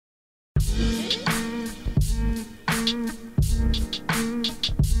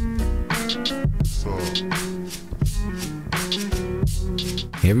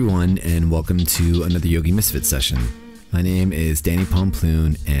everyone, and welcome to another Yogi Misfit session. My name is Danni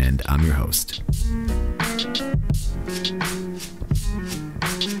Pomplun, and I'm your host.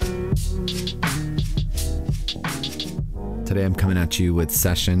 Today I'm coming at you with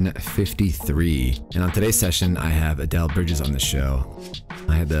session 53, and on today's session I have Adell Bridges on the show.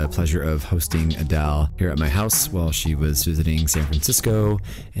 I had the pleasure of hosting Adell here at my house while she was visiting San Francisco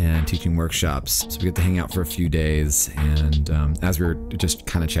and teaching workshops. So we get to hang out for a few days, and as we were just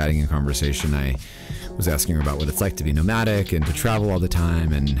kind of chatting in conversation, I was asking her about what it's like to be nomadic and to travel all the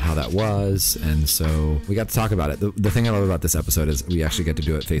time and how that was, and so we got to talk about it. The thing I love about this episode is we actually get to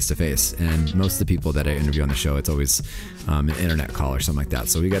do it face to face, and most of the people that I interview on the show, it's always an internet call or something like that,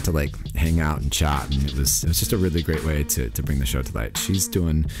 so we got to like hang out and chat, and it was just a really great way to bring the show to light. She's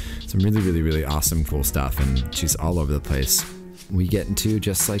doing some really awesome cool stuff, and she's all over the place. We get into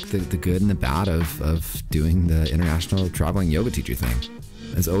just like the good and the bad of doing the international traveling yoga teacher thing.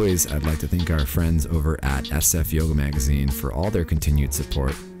 As always, I'd like to thank our friends over at SF Yoga Magazine for all their continued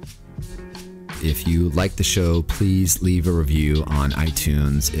support. If you like the show, please leave a review on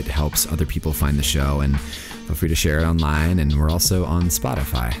iTunes. It helps other people find the show, and feel free to share it online, and we're also on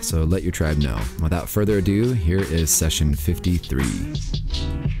Spotify, so let your tribe know. Without further ado, here is session 53.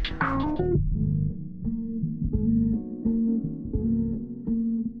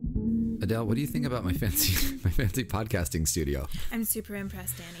 Adell, what do you think about my fancy podcasting studio? I'm super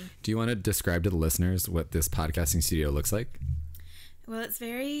impressed, Danny. Do you want to describe to the listeners what this podcasting studio looks like? Well, it's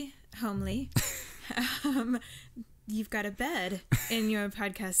very homely. You've got a bed in your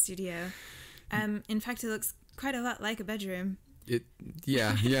podcast studio. In fact, it looks quite a lot like a bedroom.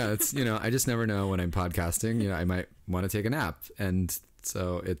 Yeah. It's, I just never know when I'm podcasting. I might want to take a nap, and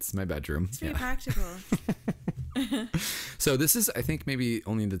so it's my bedroom. It's very practical. So this is, I think, maybe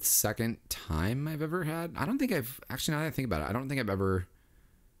only the second time I've ever had. I don't think I've actually, now that I think about it,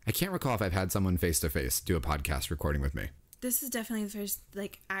 I can't recall if I've had someone face to face do a podcast recording with me. This is definitely the first,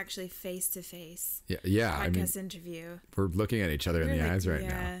 actually face to face. Yeah. Podcast interview. We're looking at each other in the eyes right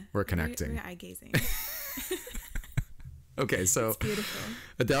now. We're connecting. We're eye gazing. Okay, so it's beautiful.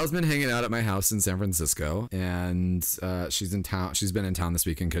 Adell's been hanging out at my house in San Francisco, and she's in town. She's been in town this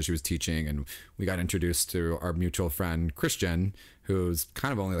weekend because she was teaching, and we got introduced to our mutual friend Christian, who's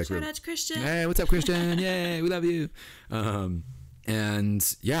kind of only like shout out to Christian. Hey, what's up, Christian? Yay, we love you.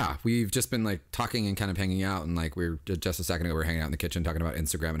 And yeah, we've just been talking and kind of hanging out, and we were just a second ago we were hanging out in the kitchen talking about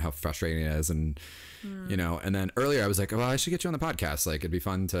Instagram and how frustrating it is, and and then earlier I was like, oh, well, I should get you on the podcast. It'd be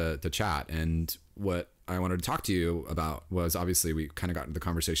fun to chat. And what I wanted to talk to you about was, obviously we kind of got into the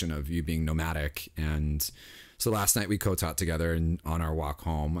conversation of you being nomadic, and so last night we co-taught together and on our walk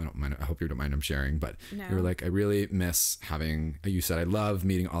home. I don't mind. I hope you don't mind I'm sharing, but no. You were like, I really miss having. You said I love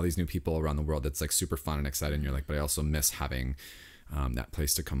meeting all these new people around the world. That's super fun and exciting. And you're like, but I also miss having that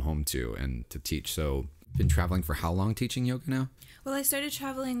place to come home to and to teach. So been traveling for how long teaching yoga now? Well, I started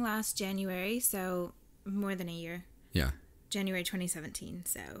traveling last January, so more than a year. Yeah. January 2017.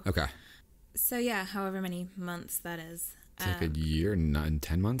 So. Okay. So yeah, however many months that is. It's like a year and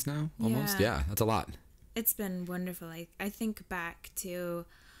 10 months now, almost. Yeah, that's a lot. It's been wonderful. I think back to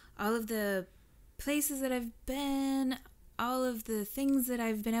all of the places that I've been, all of the things that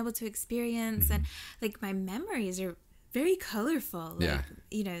I've been able to experience, and my memories are very colorful.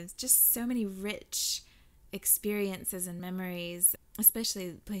 Just so many rich experiences and memories,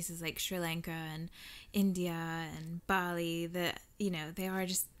 especially places like Sri Lanka and India and Bali, that, they are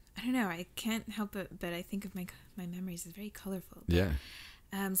just, I don't know, I can't help it, but I think of my memories as very colorful. But, yeah.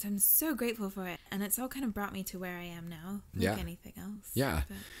 So I'm so grateful for it, and it's all kind of brought me to where I am now, like anything else. Yeah.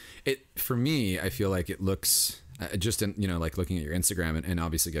 But For me, I feel like it looks, just in, looking at your Instagram and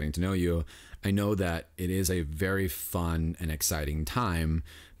obviously getting to know you, I know that it is a very fun and exciting time,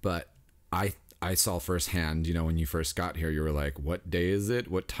 but I saw firsthand, when you first got here, you were like, what day is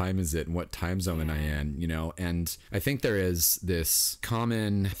it? What time is it? And what time zone am I in? And I think there is this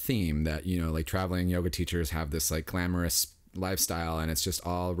common theme that, traveling yoga teachers have this glamorous lifestyle, and it's just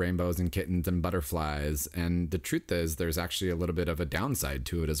all rainbows and kittens and butterflies. And the truth is there's actually a little bit of a downside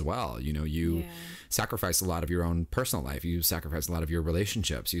to it as well. You sacrifice a lot of your own personal life. You sacrifice a lot of your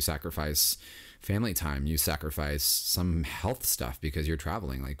relationships. You sacrifice family time. You sacrifice some health stuff because you're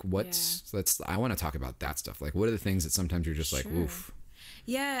traveling. I want to talk about that stuff. What are the things that sometimes you're just oof.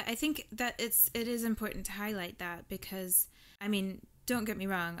 Yeah, I think that it is important to highlight that, because, don't get me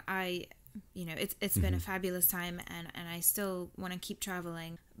wrong, it's been a fabulous time, and I still want to keep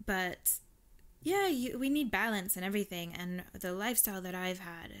traveling, but we need balance and everything, and the lifestyle that I've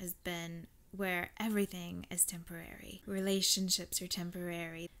had has been where everything is temporary. Relationships are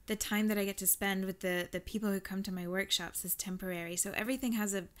temporary. The time that I get to spend with the people who come to my workshops is temporary. So everything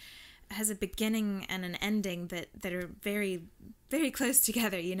has a beginning and an ending that are very, very close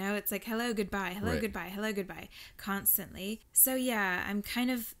together, you know? It's like hello, goodbye, hello, Right. goodbye, hello, goodbye, constantly. So yeah, I'm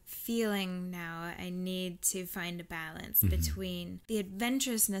kind of feeling now I need to find a balance between the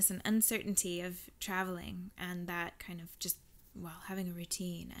adventurousness and uncertainty of traveling and that kind of just, well, having a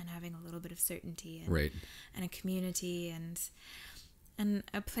routine and having a little bit of certainty and, Right. and a community and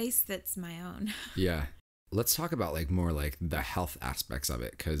a place that's my own. Yeah. Let's talk about like more like the health aspects of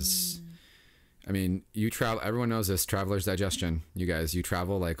it. Cause I mean, you travel, everyone knows this, traveler's digestion. You guys, you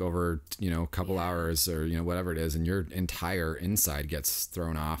travel like over, you know, a couple hours or, you know, whatever it is. And your entire inside gets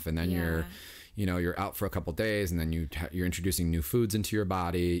thrown off. And then you're, you know, you're out for a couple days and then you're introducing new foods into your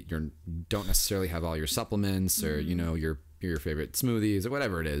body. You don't necessarily have all your supplements or, you know, your favorite smoothies or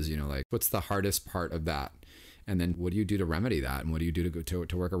whatever it is, you know, like what's the hardest part of that? And then what do you do to remedy that? And what do you do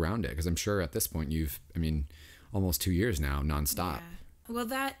to work around it? Because I'm sure at this point almost 2 years now, nonstop. Yeah. Well,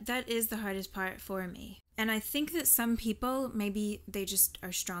 that is the hardest part for me. And I think that some people, maybe they just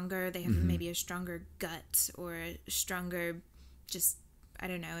are stronger. They have maybe a stronger gut or a stronger, just, I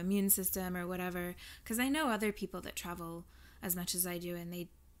don't know, immune system or whatever. Because I know other people that travel as much as I do and they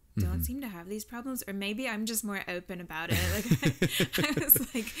don't seem to have these problems, or maybe I'm just more open about it. Like I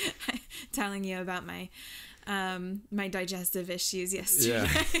was like telling you about my digestive issues yesterday.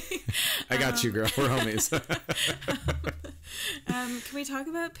 Yeah. I got you, girl. We're homies. Can we talk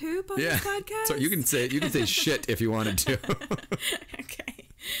about poop on this podcast? So you can say shit if you wanted to. Okay.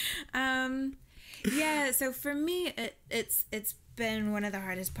 Yeah. So for me, it's been one of the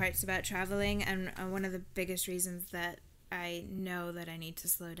hardest parts about traveling, and one of the biggest reasons that I know that I need to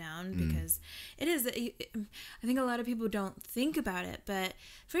slow down, because it is, I think a lot of people don't think about it, but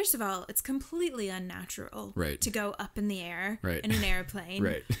first of all, it's completely unnatural to go up in the air in an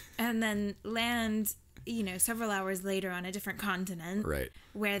airplane and then land, you know, several hours later on a different continent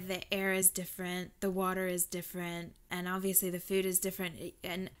where the air is different, the water is different, and obviously the food is different.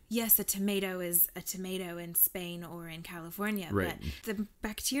 And yes, a tomato is a tomato in Spain or in California, but the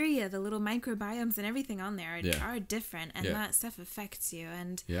bacteria, the little microbiomes and everything on there are different, and that stuff affects you.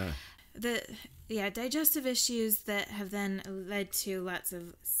 And the digestive issues that have then led to lots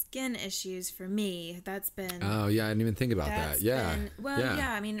of skin issues for me, that's been I didn't even think about that.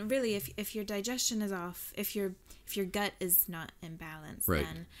 I mean, really, if your digestion is off, if your gut is not in balance,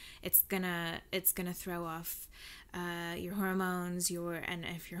 then it's gonna throw off your hormones, and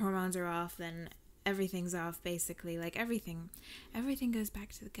if your hormones are off, then everything's off, basically. Like everything goes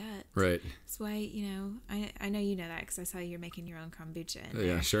back to the gut. Right. That's why, you know, I know you know that because I saw you're making your own kombucha in there.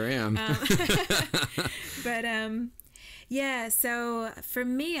 Yeah, sure am. But yeah, so for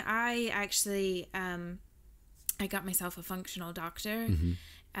me, I actually I got myself a functional doctor.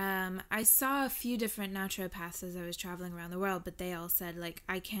 I saw a few different naturopaths as I was traveling around the world, but they all said, like,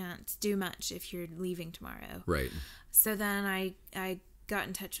 I can't do much if you're leaving tomorrow. Right. So then I got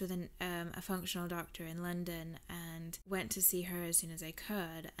in touch with a functional doctor in London and went to see her as soon as I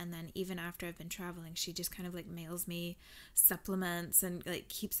could. And then even after I've been traveling, she just kind of like mails me supplements and like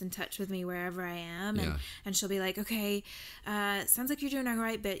keeps in touch with me wherever I am. And she'll be like, okay, sounds like you're doing all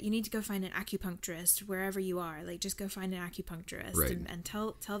right, but you need to go find an acupuncturist wherever you are. Like, just go find an acupuncturist and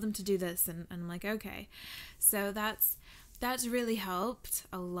tell them to do this. And I'm like, okay. So that's really helped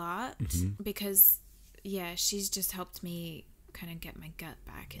a lot because she's just helped me kind of get my gut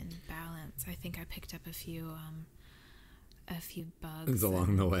back in balance. I think I picked up a few bugs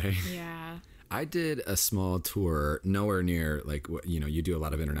along the way. Yeah. I did a small tour nowhere near like what, you know, you do a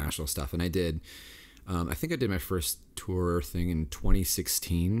lot of international stuff, and I did I think I did my first tour thing in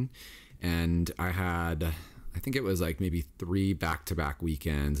 2016, and I think it was like maybe 3 back-to-back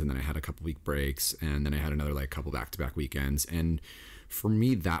weekends, and then I had a couple week breaks, and then I had another like couple back-to-back weekends. And for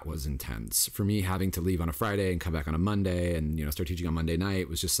me, that was intense. For me, having to leave on a Friday and come back on a Monday and, you know, start teaching on Monday night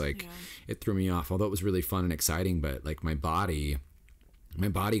was just like, it threw me off. Although it was really fun and exciting, but like my body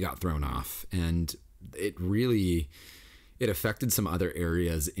got thrown off, and it affected some other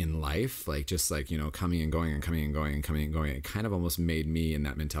areas in life. Like just like, you know, coming and going and coming and going and coming and going. It kind of almost made me in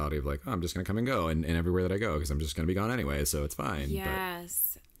that mentality of like, oh, I'm just going to come and go and everywhere that I go, because I'm just going to be gone anyway. So it's fine.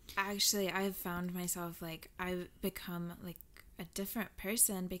 Yes. But actually, I've found myself like, I've become like a different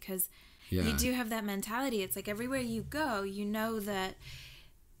person because you do have that mentality. It's like everywhere you go, you know that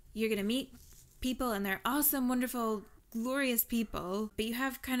you're going to meet people and they're awesome, wonderful, glorious people, but you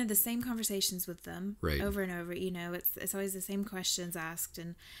have kind of the same conversations with them over and over. You know, it's always the same questions asked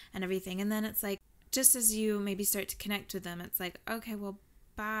and everything. And then it's like, just as you maybe start to connect with them, it's like, okay, well,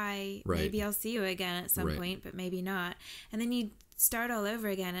 bye. Right. Maybe I'll see you again at some point, but maybe not. And then you start all over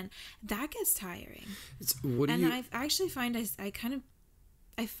again, and that gets tiring. I actually find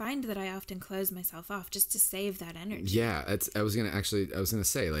I find that I often close myself off just to save that energy. Yeah, I was gonna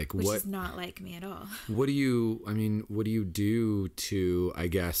say, like, which is not like me at all. What do you do to, I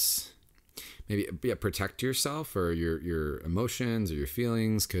guess, maybe protect yourself or your emotions or your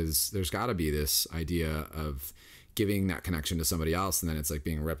feelings? Because there's got to be this idea of giving that connection to somebody else, and then it's like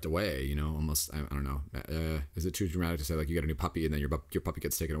being ripped away, you know, almost. I don't know. Is it too dramatic to say, like, you get a new puppy and then your puppy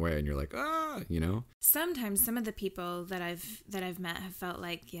gets taken away and you're like, you know? Sometimes some of the people that I've met have felt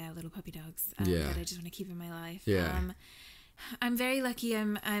like, little puppy dogs that I just want to keep in my life. Yeah. I'm very lucky.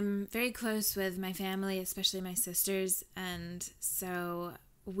 I'm very close with my family, especially my sisters, and so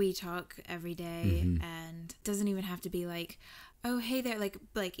we talk every day, and it doesn't even have to be like, oh, hey there,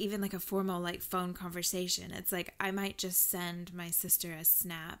 like even like a formal like phone conversation. It's like I might just send my sister a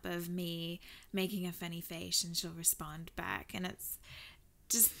snap of me making a funny face and she'll respond back, and it's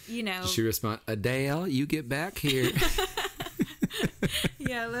just, you know. She respond, Adell, you get back here.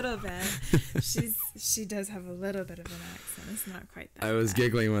 Yeah, a little bit. She does have a little bit of an accent. It's not quite that I was bad.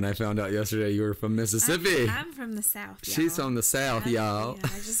 Giggling when I found out yesterday you were from Mississippi. I'm from the South, y'all. She's from the South, y'all.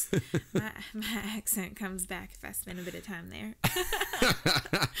 Yeah, my accent comes back if I spend a bit of time there.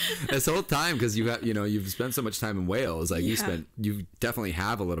 This whole time, because you've spent so much time in Wales. Like you definitely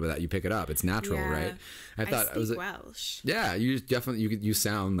have a little bit of that. You pick it up. It's natural, right? I speak Welsh. Yeah, you definitely you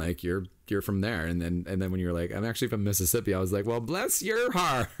sound like you're from there. And then when you're like, I'm actually from Mississippi, I was like, well, bless your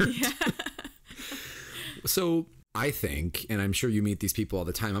heart. Yeah. So I think, and I'm sure you meet these people all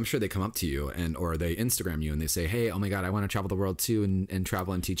the time, I'm sure they come up to you or they Instagram you and they say, hey, oh my God, I want to travel the world too and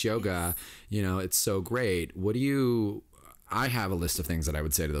travel and teach yoga. You know, it's so great. I have a list of things that I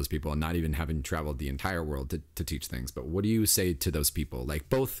would say to those people, and not even having traveled the entire world to teach things. But what do you say to those people? Like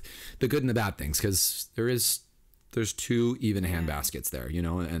both the good and the bad things, because there's two even hand baskets there, you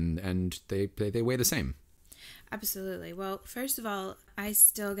know, and they weigh the same. Absolutely. Well, first of all, I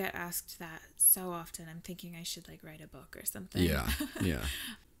still get asked that so often. I'm thinking I should like write a book or something. Yeah. Yeah.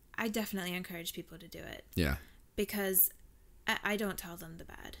 I definitely encourage people to do it. Yeah. Because I don't tell them the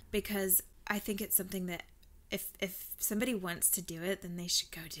bad, because I think it's something that if somebody wants to do it, then they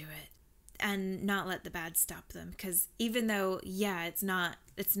should go do it and not let the bad stop them. Because even though, it's not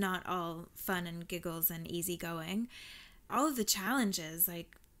all fun and giggles and easygoing, all of the challenges,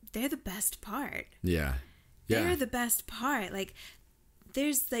 like, they're the best part. Yeah. They're the best part. Like,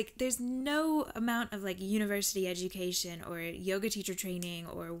 there's no amount of like university education or yoga teacher training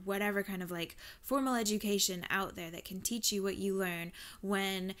or whatever kind of like formal education out there that can teach you what you learn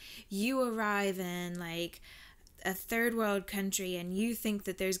when you arrive in like a third world country and you think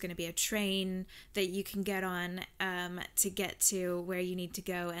that there's going to be a train that you can get on to get to where you need to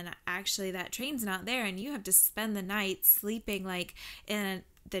go, and actually that train's not there, and you have to spend the night sleeping like in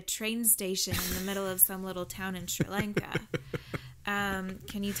the train station in the middle of some little town in Sri Lanka.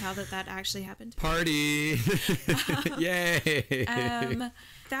 Can you tell that actually happened? Party! Yay!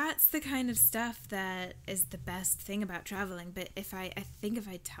 That's the kind of stuff that is the best thing about traveling. But I think if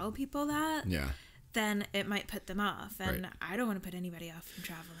I tell people that, then it might put them off. And I don't want to put anybody off from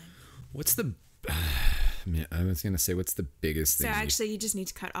traveling. What's the... I was going to say, what's the biggest thing? So actually, you just need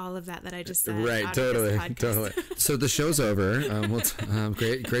to cut all of that I just said. Right, totally. So the show's over.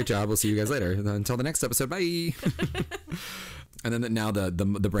 Great job. We'll see you guys later. Until the next episode. Bye. And then now the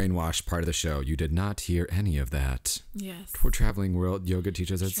brainwash part of the show. You did not hear any of that. Yes. For traveling world yoga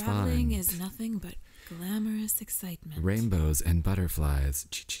teachers, it's fine. Traveling is nothing but glamorous excitement. Rainbows and butterflies.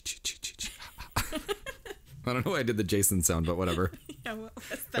 I don't know why I did the Jason sound, but whatever. Yeah, what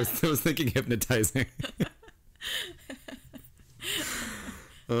was that? I was thinking hypnotizing.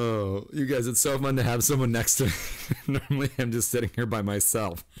 Oh, you guys, it's so fun to have someone next to me. Normally I'm just sitting here by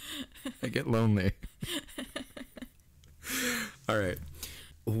myself. I get lonely. All right.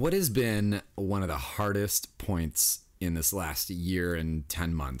 What has been one of the hardest points in this last year and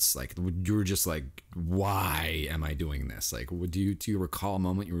 10 months? Like, you were just like, why am I doing this? Like, do you recall a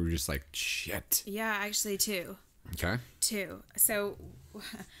moment you were just like, shit? Yeah, actually two. Okay. Two. So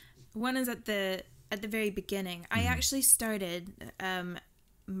one is at the very beginning. I actually started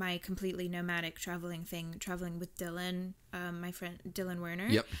my completely nomadic traveling with Dylan, my friend Dylan Werner.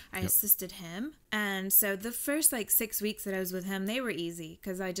 Yep. I assisted him. And so the first like 6 weeks that I was with him, they were easy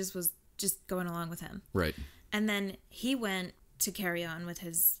because I just was going along with him. Right. And then he went to carry on with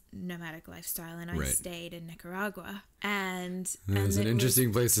his nomadic lifestyle, and I stayed in Nicaragua. And it was an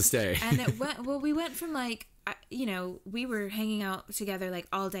interesting place to stay. And it went, we went from like, you know, we were hanging out together like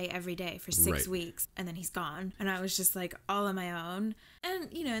all day, every day for 6 weeks. And then he's gone. And I was just like all on my own. And,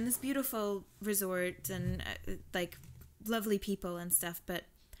 you know, in this beautiful resort and like lovely people and stuff. But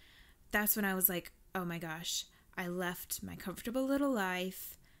that's when I was like, oh my gosh, I left my comfortable little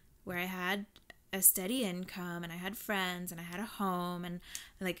life where I had a steady income and I had friends and I had a home and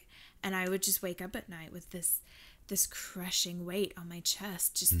I would just wake up at night with this crushing weight on my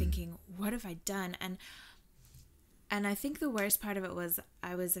chest, just thinking, what have I done? And I think the worst part of it was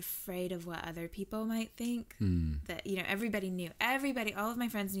I was afraid of what other people might think. That, you know, everybody knew. All of my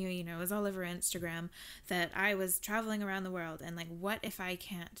friends knew, you know, it was all over Instagram that I was traveling around the world. And like, what if I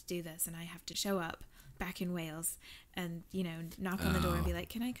can't do this and I have to show up back in Wales and, you know, knock on the door and be like,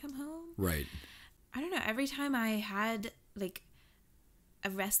 can I come home? Right. I don't know. Every time I had like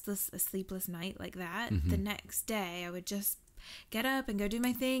a sleepless night like that, the next day I would just get up and go do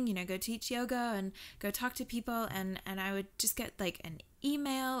my thing, you know, go teach yoga and go talk to people, and I would just get like an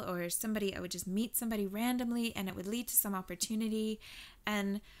email or I would just meet somebody randomly and it would lead to some opportunity,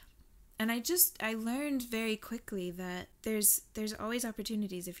 and I learned very quickly that there's always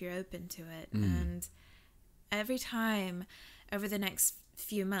opportunities if you're open to it. And every time over the next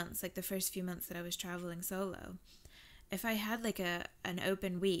few months, like the first few months that I was traveling solo, if I had like an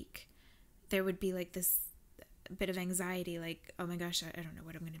open week, there would be like this bit of anxiety, like, oh my gosh, I don't know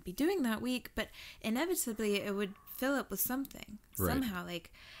what I'm going to be doing that week, but inevitably it would fill up with something somehow.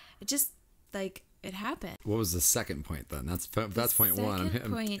 Like it just like it happened. What was the second point then? That's point one.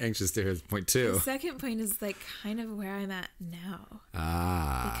 I'm anxious to hear point two. The second point is like kind of where I'm at now.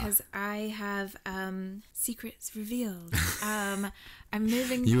 Because I have secrets revealed. I'm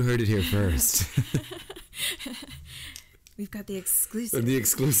moving. You heard it here first. We've got the exclusive. The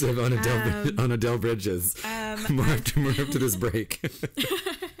exclusive on Adell Bridges. More after this break.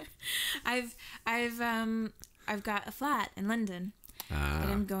 I've got a flat in London that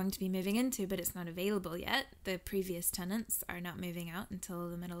I'm going to be moving into, but it's not available yet. The previous tenants are not moving out until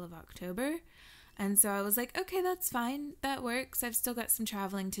the middle of October. And so I was like, okay, that's fine. That works. I've still got some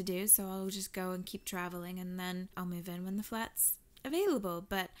traveling to do, so I'll just go and keep traveling, and then I'll move in when the flat's available.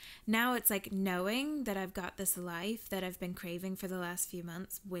 But now it's like knowing that I've got this life that I've been craving for the last few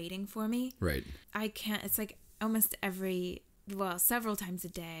months waiting for me. Right. I can't, it's like almost several times a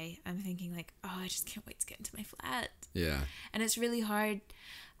day I'm thinking like, oh, I just can't wait to get into my flat. Yeah. And it's really hard.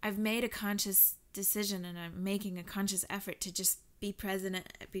 I've made a conscious decision and I'm making a conscious effort to just be present.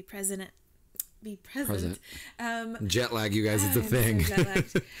 Jet lag, you guys, it's a thing. So jet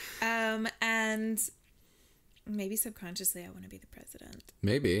lagged. And maybe subconsciously I want to be the president.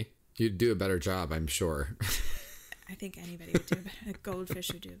 Maybe. You'd do a better job, I'm sure. I think anybody would do a better, a goldfish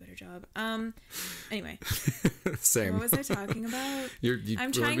would do a better job. Anyway. Same. What was I talking about?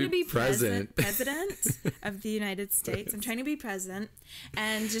 I'm trying to be president of the United States. I'm trying to be president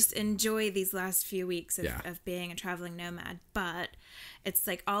and just enjoy these last few weeks of being a traveling nomad. But it's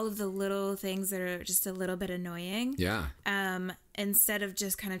like all of the little things that are just a little bit annoying. Yeah. Instead of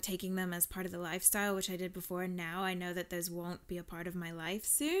just kind of taking them as part of the lifestyle, which I did before, now I know that those won't be a part of my life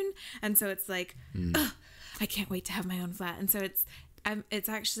soon. And so it's like, I can't wait to have my own flat. And so it's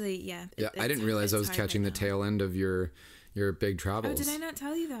actually, yeah. I didn't realize I was catching the tail end of your big travels. Oh, did I not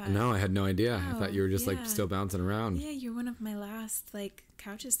tell you that? No, I had no idea. I thought you were just like still bouncing around. Yeah, you're one of my last like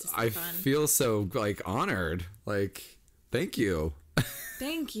couches to sleep on. I feel so like honored. Like, thank you.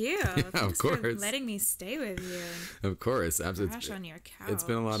 Thank you. Yeah, Thanks of course. for letting me stay with you. Of course, absolutely. Crash on your couch. It's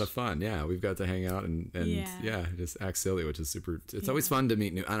been a lot of fun. Yeah, we've got to hang out and just act silly, which is super. It's always fun to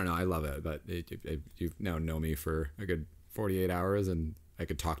meet new. I don't know. I love it, but you now know me for a good 48 hours, and I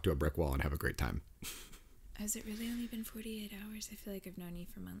could talk to a brick wall and have a great time. Has it really only been 48 hours? I feel like I've known you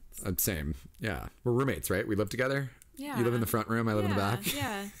for months. Same. Yeah, we're roommates, right? We live together. Yeah. You live in the front room. I live in the back.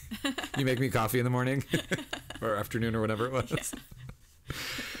 Yeah. You make me coffee in the morning or afternoon or whatever it was. Yeah.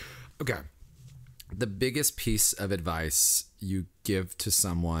 Okay. The biggest piece of advice you give to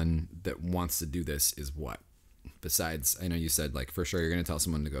someone that wants to do this is what? Besides, I know you said like for sure you're going to tell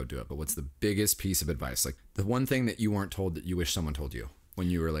someone to go do it, but what's the biggest piece of advice? Like the one thing that you weren't told that you wish someone told you when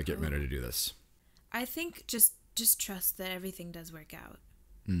you were like getting ready to do this? I think just trust that everything does work out.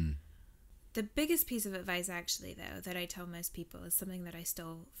 The biggest piece of advice actually though that I tell most people is something that I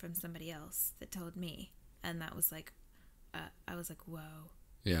stole from somebody else that told me, and that was like I was like, whoa.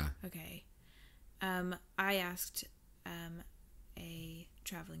 Yeah. Okay. I asked a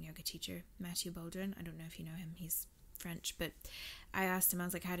traveling yoga teacher, Matthew Baldwin. I don't know if you know him. He's French, but I asked him, I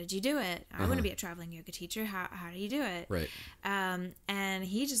was like, how did you do it? I want to be a traveling yoga teacher. How do you do it? Right. And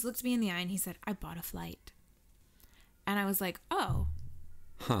he just looked me in the eye and he said, I bought a flight. And I was like, oh.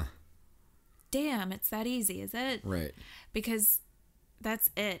 Huh. damn, it's that easy, is it? Right. Because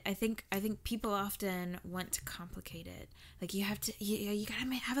that's it. I think people often want to complicate it. Like you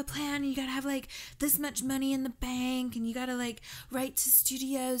gotta have a plan. You gotta have like this much money in the bank, and you gotta like write to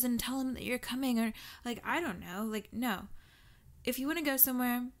studios and tell them that you're coming, or like I don't know. Like no, if you want to go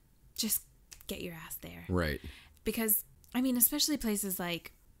somewhere, just get your ass there. Right. Because I mean, especially places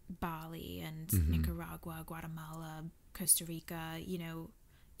like Bali and Nicaragua, Guatemala, Costa Rica, you know,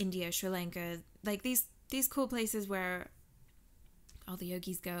 India, Sri Lanka, like these cool places where all the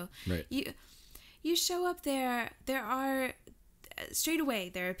yogis go. Right. You show up there are straight away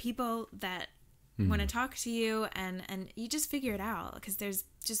there are people that want to talk to you, and you just figure it out because there's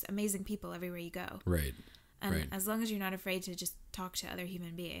just amazing people everywhere you go. Right. And as long as you're not afraid to just talk to other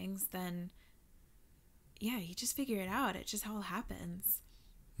human beings, then yeah, you just figure it out. It just all happens.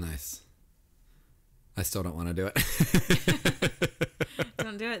 Nice. I still don't want to do it.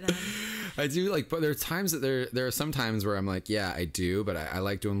 Don't do it then. I do like, but there are times that there are some times where I'm like, yeah, I do, but I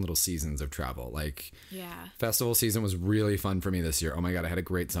like doing little seasons of travel. Like, yeah, festival season was really fun for me this year. Oh my God, I had a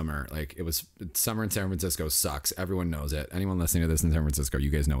great summer. Like summer in San Francisco sucks. Everyone knows it. Anyone listening to this in San Francisco,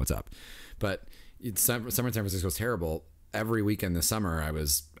 you guys know what's up. But summer in San Francisco is terrible. Every weekend this summer, I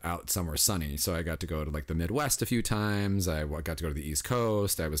was out somewhere sunny. So I got to go to like the Midwest a few times. I got to go to the East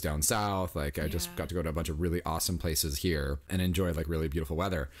Coast. I was down south. Like I just got to go to a bunch of really awesome places here and enjoyed like really beautiful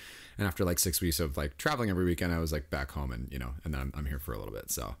weather. And after like 6 weeks of like traveling every weekend, I was like back home, and and then I'm here for a little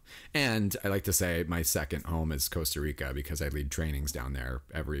bit. So, and I like to say my second home is Costa Rica because I lead trainings down there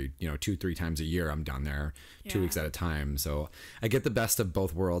every 2-3 times a year. I'm down there 2 weeks at a time. So I get the best of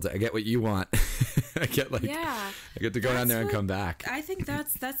both worlds. I get what you want. I get like I get to go down there and come back. I think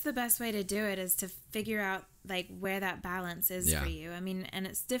that's the best way to do it, is to figure out like where that balance is for you. I mean, and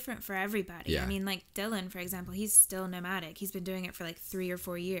it's different for everybody. I mean, like Dylan, for example, he's still nomadic. He's been doing it for like 3 or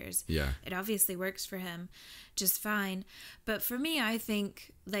 4 years. Yeah. It obviously works for him just fine. But for me, I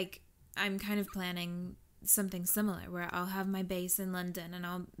think like I'm kind of planning something similar where I'll have my base in London and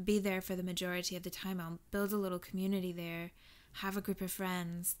I'll be there for the majority of the time. I'll build a little community there, have a group of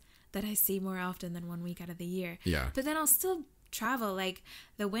friends that I see more often than 1 week out of the year. Yeah. But then I'll still travel. Like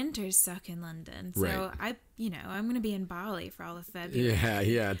the winters suck in London, so I'm gonna be in Bali for all of February.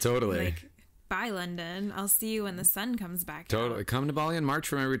 Yeah, totally. Like, bye London, I'll see you when the sun comes back totally out. Come to Bali in March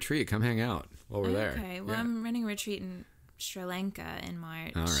for my retreat. Come hang out while we're there. Okay, well I'm running a retreat in Sri Lanka in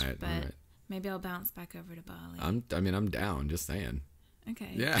March. All right. Maybe I'll bounce back over to Bali. I'm down, just saying.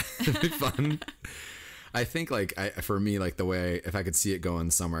 Okay. Yeah. It'd be fun. I think like for me, like the way, if I could see it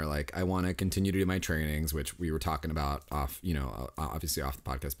going somewhere, like I want to continue to do my trainings, which we were talking about off, obviously off the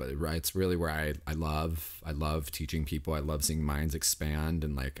podcast, but it's really where I love teaching people. I love seeing minds expand.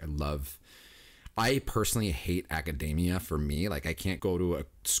 And like, I personally hate academia. For me, like I can't go to a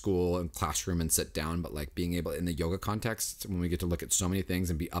school and classroom and sit down, but like being able in the yoga context, when we get to look at so many things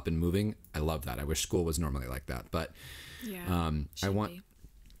and be up and moving, I love that. I wish school was normally like that, but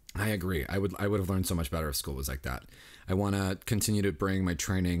I agree. I would have learned so much better if school was like that. I want to continue to bring my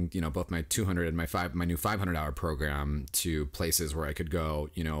training, both my 200 and my new 500-hour program to places where I could go,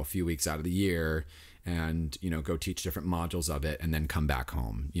 a few weeks out of the year and, go teach different modules of it and then come back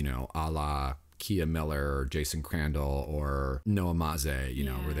home, a la Kia Miller or Jason Crandall or Noah Maze,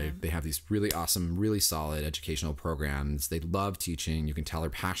 where they have these really awesome, really solid educational programs. They love teaching. You can tell they're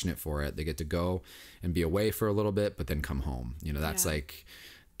passionate for it. They get to go and be away for a little bit, but then come home. That's like...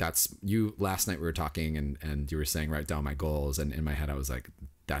 That's you. Last night we were talking and you were saying, write down my goals. And in my head, I was like,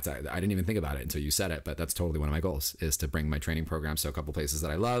 I didn't even think about it until you said it, but that's totally one of my goals, is to bring my training programs to a couple places that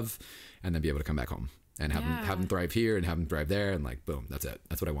I love and then be able to come back home and have them thrive here and have them thrive there. And like, boom, that's it.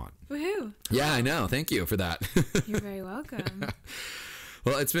 That's what I want. Woohoo. Yeah, I know. Thank you for that. You're very welcome.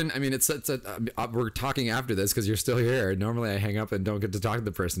 Well, we're talking after this because you're still here. Normally I hang up and don't get to talk to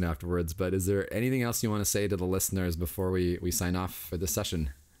the person afterwards, but is there anything else you want to say to the listeners before we sign off for this session?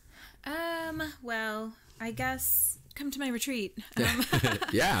 Well, I guess come to my retreat.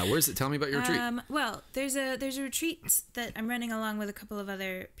 Yeah, where's it? Tell me about your retreat. Well, there's a retreat that I'm running along with a couple of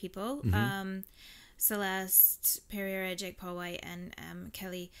other people. Celeste Pereira, Jake Paul White, and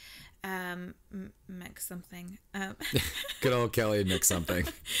Kelly Mix something. Good old Kelly Mix something.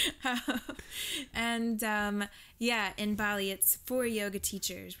 And in Bali, it's for yoga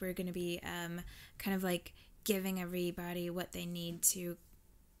teachers. We're going to be kind of like giving everybody what they need to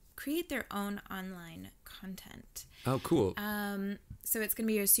create their own online content. Oh, cool. So it's going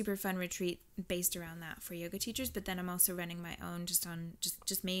to be a super fun retreat based around that for yoga teachers, but then I'm also running my own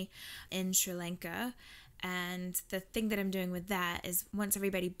just me in Sri Lanka. And the thing that I'm doing with that is once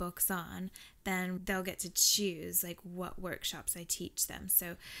everybody books on, then they'll get to choose like what workshops I teach them.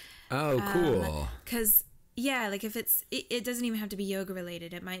 So, cool. Because yeah, like if it doesn't even have to be yoga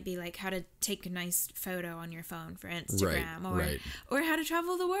related. It might be like how to take a nice photo on your phone for Instagram, or how to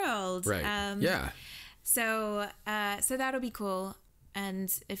travel the world. Right. So that'll be cool.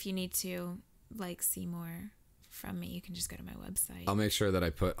 And if you need to like see more from me, you can just go to my website. I'll make sure that I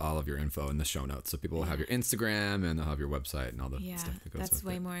put all of your info in the show notes, so people will have your Instagram and they'll have your website and all the stuff that goes with it. That's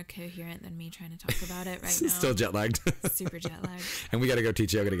way more coherent than me trying to talk about it right now. Still jet lagged. Super jet lagged. And we got to go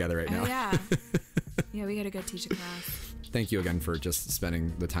teach yoga together right now. Yeah. Yeah, we got to go teach a class. Thank you again for just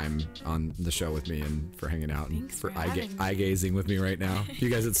spending the time on the show with me and for hanging out. Thanks and for having me. eye gazing with me right now. You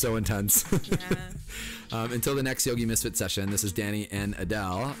guys, it's so intense. Yeah. Until the next Yogi Misfit session, this is Danny and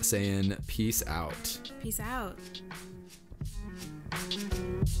Adell saying peace out. Peace out.